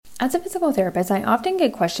As a physical therapist, I often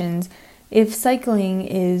get questions if cycling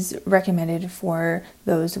is recommended for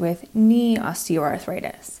those with knee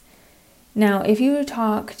osteoarthritis. Now, if you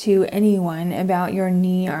talk to anyone about your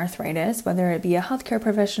knee arthritis, whether it be a healthcare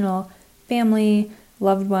professional, family,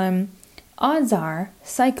 loved one, odds are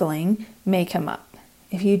cycling may come up.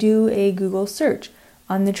 If you do a Google search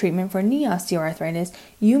on the treatment for knee osteoarthritis,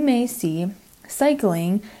 you may see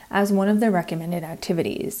cycling as one of the recommended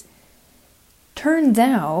activities. Turns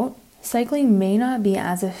out, cycling may not be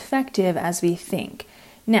as effective as we think.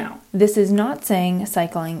 Now, this is not saying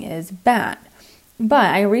cycling is bad, but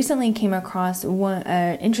I recently came across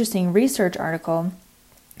an interesting research article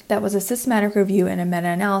that was a systematic review and a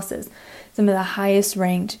meta-analysis, some of the highest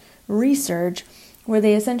ranked research, where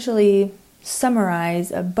they essentially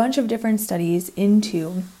summarize a bunch of different studies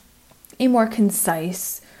into a more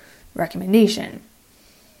concise recommendation.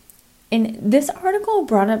 And this article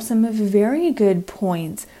brought up some very good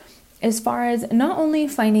points as far as not only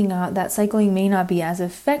finding out that cycling may not be as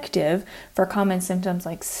effective for common symptoms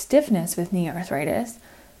like stiffness with knee arthritis,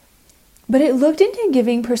 but it looked into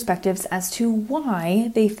giving perspectives as to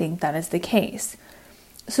why they think that is the case.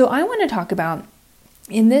 So I want to talk about,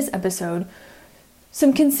 in this episode,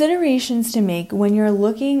 some considerations to make when you're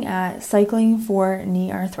looking at cycling for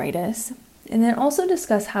knee arthritis, and then also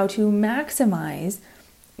discuss how to maximize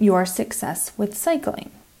your success with cycling.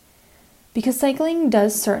 Because cycling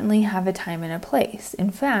does certainly have a time and a place. In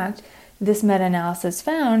fact, this meta-analysis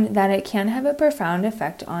found that it can have a profound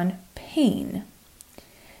effect on pain.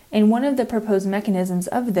 And one of the proposed mechanisms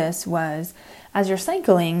of this was, as you're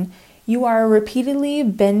cycling, you are repeatedly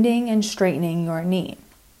bending and straightening your knee.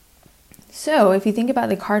 So if you think about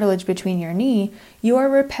the cartilage between your knee, you are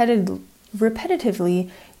repetitively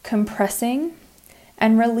compressing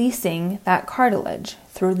and releasing that cartilage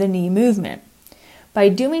through the knee movement. By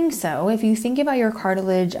doing so, if you think about your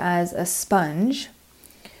cartilage as a sponge,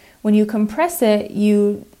 when you compress it,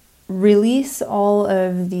 you release all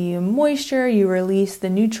of the moisture, you release the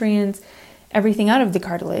nutrients, everything out of the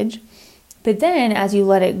cartilage. But then as you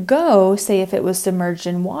let it go, say if it was submerged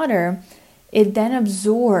in water, it then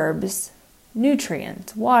absorbs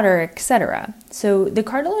nutrients, water, etc. So the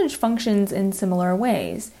cartilage functions in similar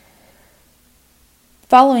ways.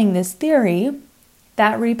 Following this theory,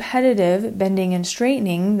 that repetitive bending and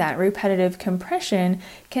straightening, that repetitive compression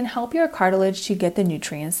can help your cartilage to get the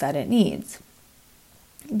nutrients that it needs.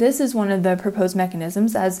 This is one of the proposed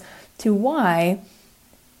mechanisms as to why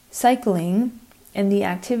cycling and the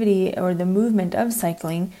activity or the movement of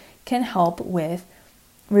cycling can help with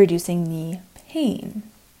reducing knee pain.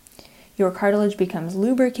 Your cartilage becomes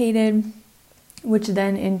lubricated, which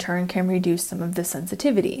then in turn can reduce some of the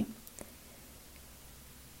sensitivity.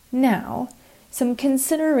 Now, some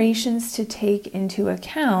considerations to take into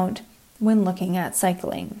account when looking at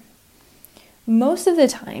cycling. Most of the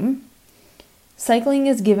time, cycling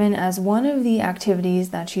is given as one of the activities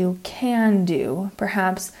that you can do,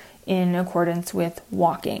 perhaps in accordance with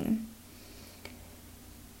walking.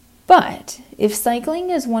 But if cycling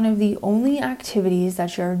is one of the only activities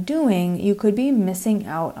that you're doing, you could be missing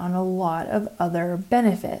out on a lot of other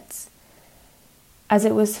benefits. As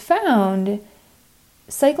it was found,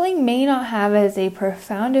 cycling may not have as a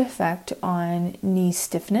profound effect on knee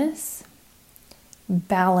stiffness,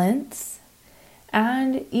 balance,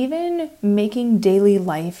 and even making daily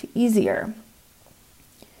life easier.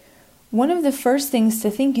 One of the first things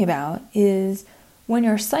to think about is when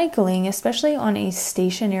you're cycling, especially on a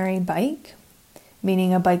stationary bike,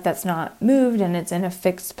 meaning a bike that's not moved and it's in a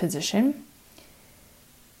fixed position,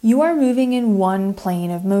 you are moving in one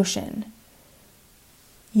plane of motion.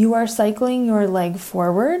 You are cycling your leg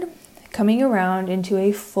forward, coming around into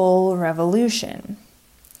a full revolution.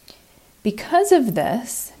 Because of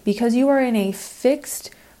this, because you are in a fixed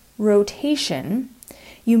rotation,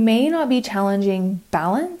 you may not be challenging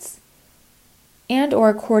balance and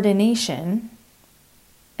or coordination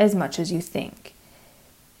as much as you think.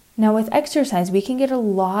 Now with exercise, we can get a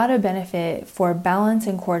lot of benefit for balance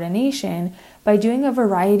and coordination by doing a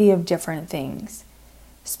variety of different things.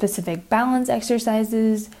 Specific balance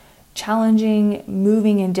exercises, challenging,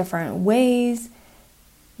 moving in different ways.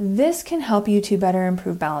 This can help you to better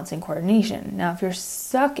improve balance and coordination. Now, if you're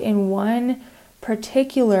stuck in one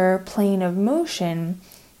particular plane of motion,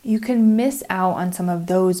 you can miss out on some of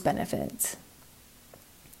those benefits.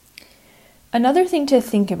 Another thing to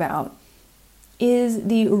think about is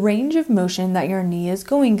the range of motion that your knee is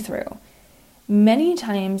going through. Many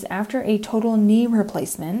times after a total knee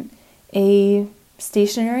replacement, a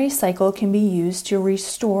stationary cycle can be used to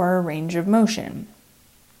restore range of motion.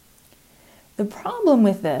 The problem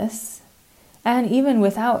with this and even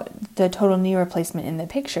without the total knee replacement in the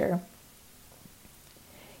picture,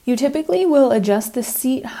 you typically will adjust the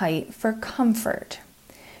seat height for comfort.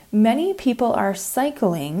 Many people are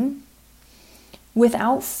cycling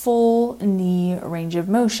without full knee range of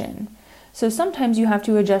motion. So sometimes you have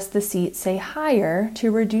to adjust the seat, say, higher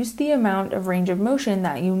to reduce the amount of range of motion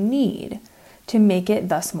that you need to make it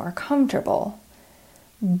thus more comfortable.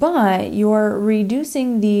 But you're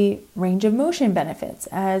reducing the range of motion benefits,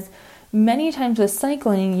 as many times with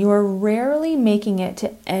cycling, you're rarely making it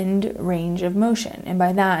to end range of motion. And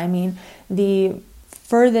by that, I mean the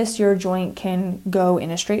furthest your joint can go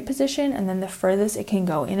in a straight position, and then the furthest it can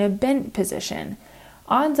go in a bent position.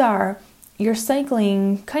 Odds are you're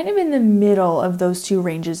cycling kind of in the middle of those two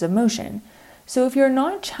ranges of motion. So if you're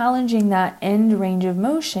not challenging that end range of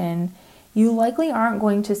motion, you likely aren't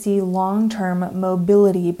going to see long-term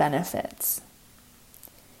mobility benefits.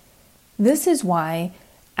 This is why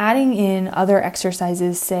adding in other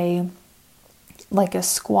exercises, say like a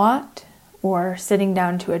squat or sitting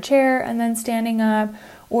down to a chair and then standing up,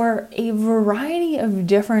 or a variety of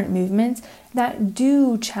different movements that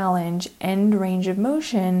do challenge end range of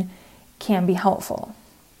motion, can be helpful.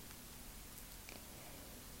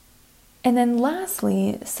 And then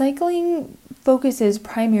lastly, cycling focuses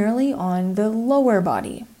primarily on the lower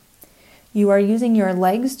body. You are using your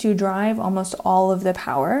legs to drive almost all of the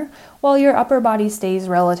power, while your upper body stays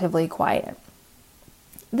relatively quiet.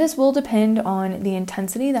 This will depend on the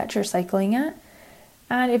intensity that you're cycling at,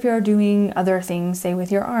 and if you're doing other things, say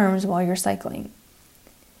with your arms while you're cycling.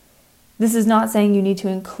 This is not saying you need to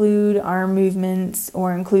include arm movements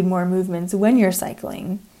or include more movements when you're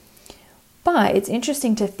cycling. But it's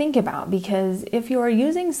interesting to think about, because if you're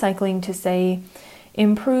using cycling to, say,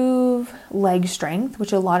 improve leg strength,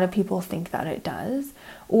 which a lot of people think that it does,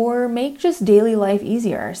 or make just daily life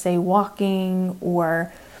easier, say walking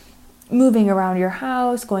or moving around your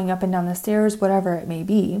house, going up and down the stairs, whatever it may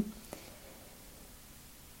be,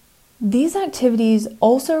 these activities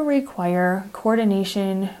also require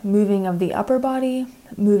coordination, moving of the upper body,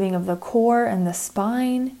 moving of the core and the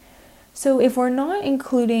spine. So if we're not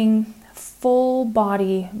including full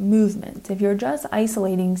body movement, if you're just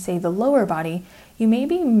isolating, say, the lower body, you may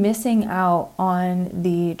be missing out on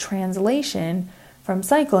the translation from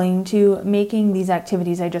cycling to making these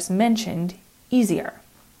activities I just mentioned easier.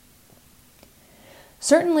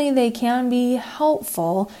 Certainly they can be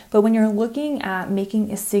helpful, but when you're looking at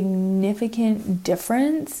making a significant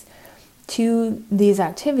difference to these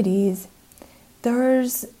activities,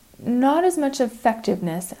 there's not as much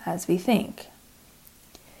effectiveness as we think.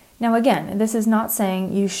 Now again, this is not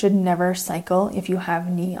saying you should never cycle if you have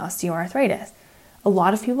knee osteoarthritis. A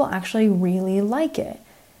lot of people actually really like it.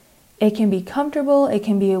 It can be comfortable, it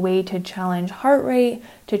can be a way to challenge heart rate,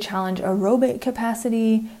 to challenge aerobic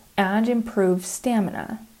capacity, and improve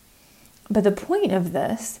stamina. But the point of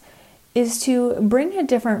this is to bring a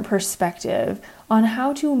different perspective on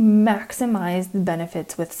how to maximize the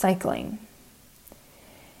benefits with cycling.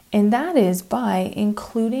 And that is by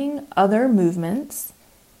including other movements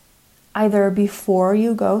either before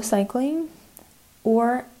you go cycling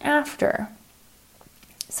or after.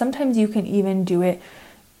 Sometimes you can even do it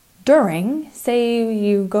during. Say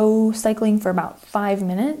you go cycling for about 5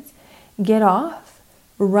 minutes, get off,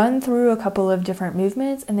 run through a couple of different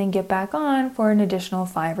movements, and then get back on for an additional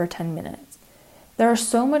 5 or 10 minutes. There's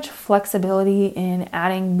so much flexibility in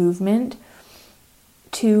adding movement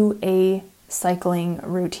to a cycling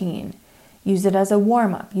routine. Use it as a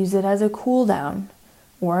warm-up, use it as a cool-down,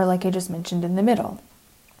 or like I just mentioned in the middle.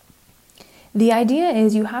 The idea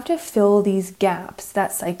is you have to fill these gaps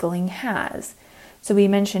that cycling has. So we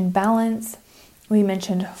mentioned balance, we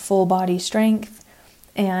mentioned full body strength,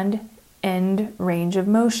 and end range of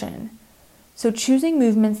motion. So choosing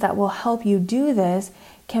movements that will help you do this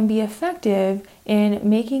can be effective in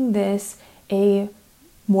making this a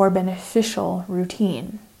more beneficial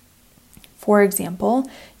routine. For example,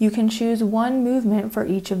 you can choose one movement for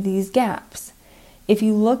each of these gaps. If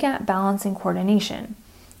you look at balance and coordination,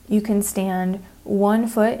 you can stand one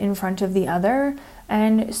foot in front of the other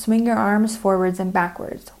and swing your arms forwards and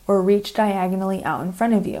backwards, or reach diagonally out in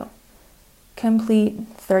front of you. Complete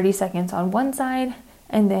 30 seconds on one side,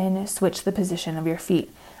 and then switch the position of your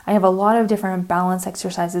feet. I have a lot of different balance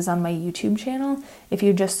exercises on my YouTube channel if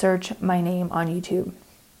you just search my name on YouTube.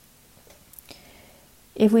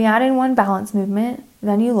 If we add in one balance movement,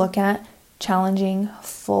 then you look at challenging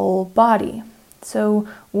full body. So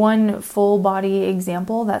one full body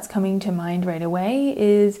example that's coming to mind right away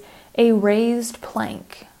is a raised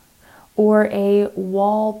plank or a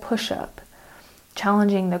wall push-up,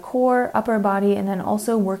 challenging the core, upper body, and then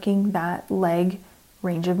also working that leg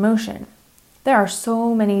range of motion. There are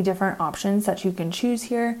so many different options that you can choose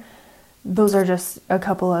here. Those are just a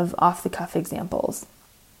couple of off-the-cuff examples.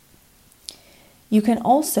 You can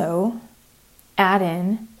also add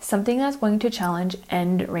in something that's going to challenge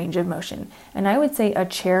end range of motion. And I would say a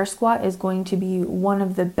chair squat is going to be one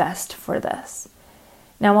of the best for this.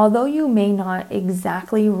 Now, although you may not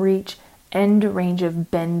exactly reach end range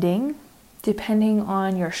of bending, depending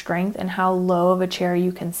on your strength and how low of a chair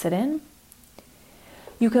you can sit in,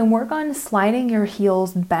 you can work on sliding your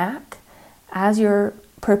heels back as you're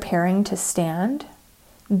preparing to stand.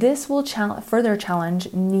 This will further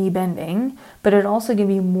challenge knee bending, but it also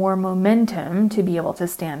gives you more momentum to be able to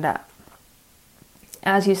stand up.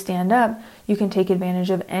 As you stand up, you can take advantage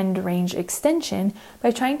of end range extension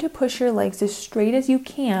by trying to push your legs as straight as you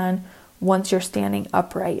can once you're standing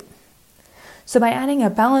upright. So by adding a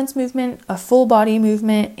balance movement, a full body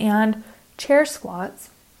movement, and chair squats,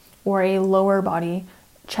 or a lower body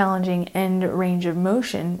challenging end range of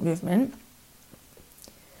motion movement,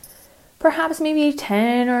 perhaps maybe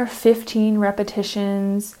 10 or 15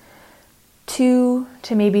 repetitions, 2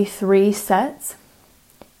 to maybe 3 sets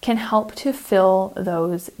can help to fill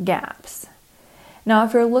those gaps. Now,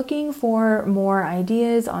 if you're looking for more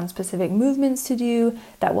ideas on specific movements to do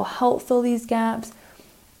that will help fill these gaps,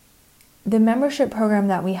 the membership program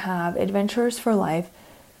that we have, Adventurers for Life,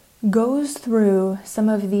 goes through some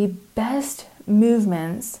of the best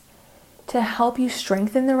movements to help you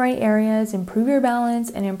strengthen the right areas, improve your balance,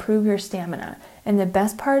 and improve your stamina. And the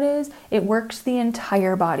best part is it works the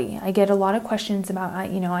entire body. I get a lot of questions about,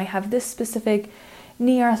 I have this specific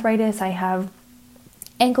knee arthritis, I have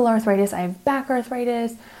ankle arthritis, I have back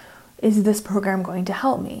arthritis. Is this program going to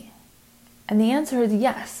help me? And the answer is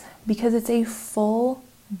yes, because it's a full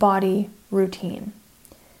body routine.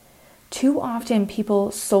 Too often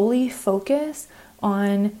people solely focus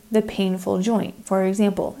on the painful joint. For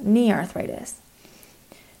example, knee arthritis.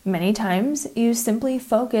 Many times you simply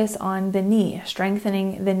focus on the knee,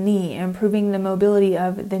 strengthening the knee, improving the mobility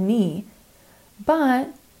of the knee. But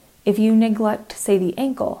if you neglect, say, the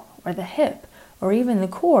ankle or the hip or even the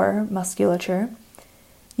core musculature,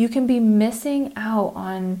 you can be missing out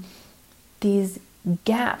on these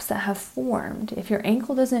gaps that have formed. If your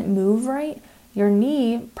ankle doesn't move right, your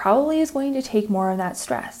knee probably is going to take more of that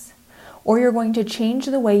stress, or you're going to change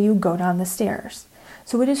the way you go down the stairs.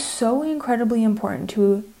 So it is so incredibly important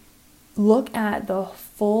to look at the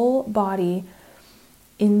full body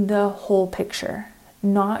in the whole picture,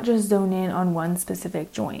 not just zone in on one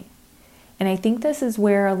specific joint. And I think this is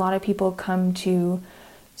where a lot of people come to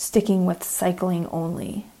sticking with cycling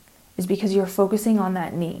only, is because you're focusing on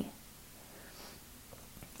that knee.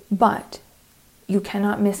 But you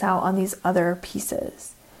cannot miss out on these other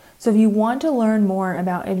pieces. So if you want to learn more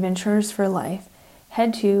about Adventurers for Life,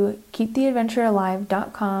 head to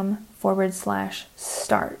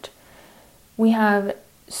keeptheadventurealive.com/start. We have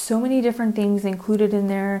so many different things included in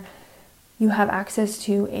there. You have access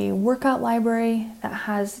to a workout library that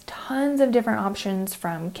has tons of different options,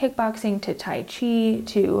 from kickboxing to Tai Chi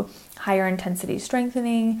to higher intensity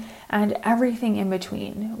strengthening and everything in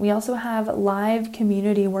between. We also have live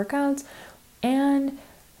community workouts and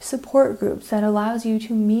support groups that allows you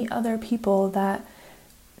to meet other people that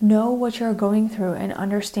know what you're going through and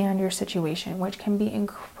understand your situation, which can be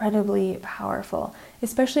incredibly powerful,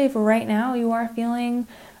 especially if right now you are feeling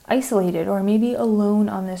isolated or maybe alone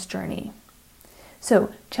on this journey. So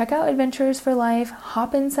check out Adventurers for Life,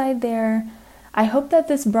 hop inside there. I hope that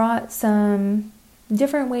this brought some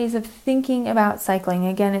different ways of thinking about cycling.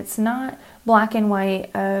 Again, it's not black and white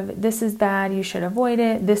of this is bad, you should avoid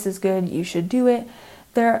it, this is good, you should do it.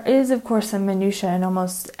 There is, of course, some minutia in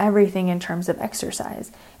almost everything in terms of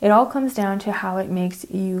exercise. It all comes down to how it makes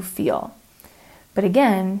you feel. But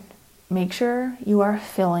again, make sure you are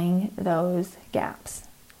filling those gaps.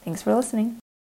 Thanks for listening.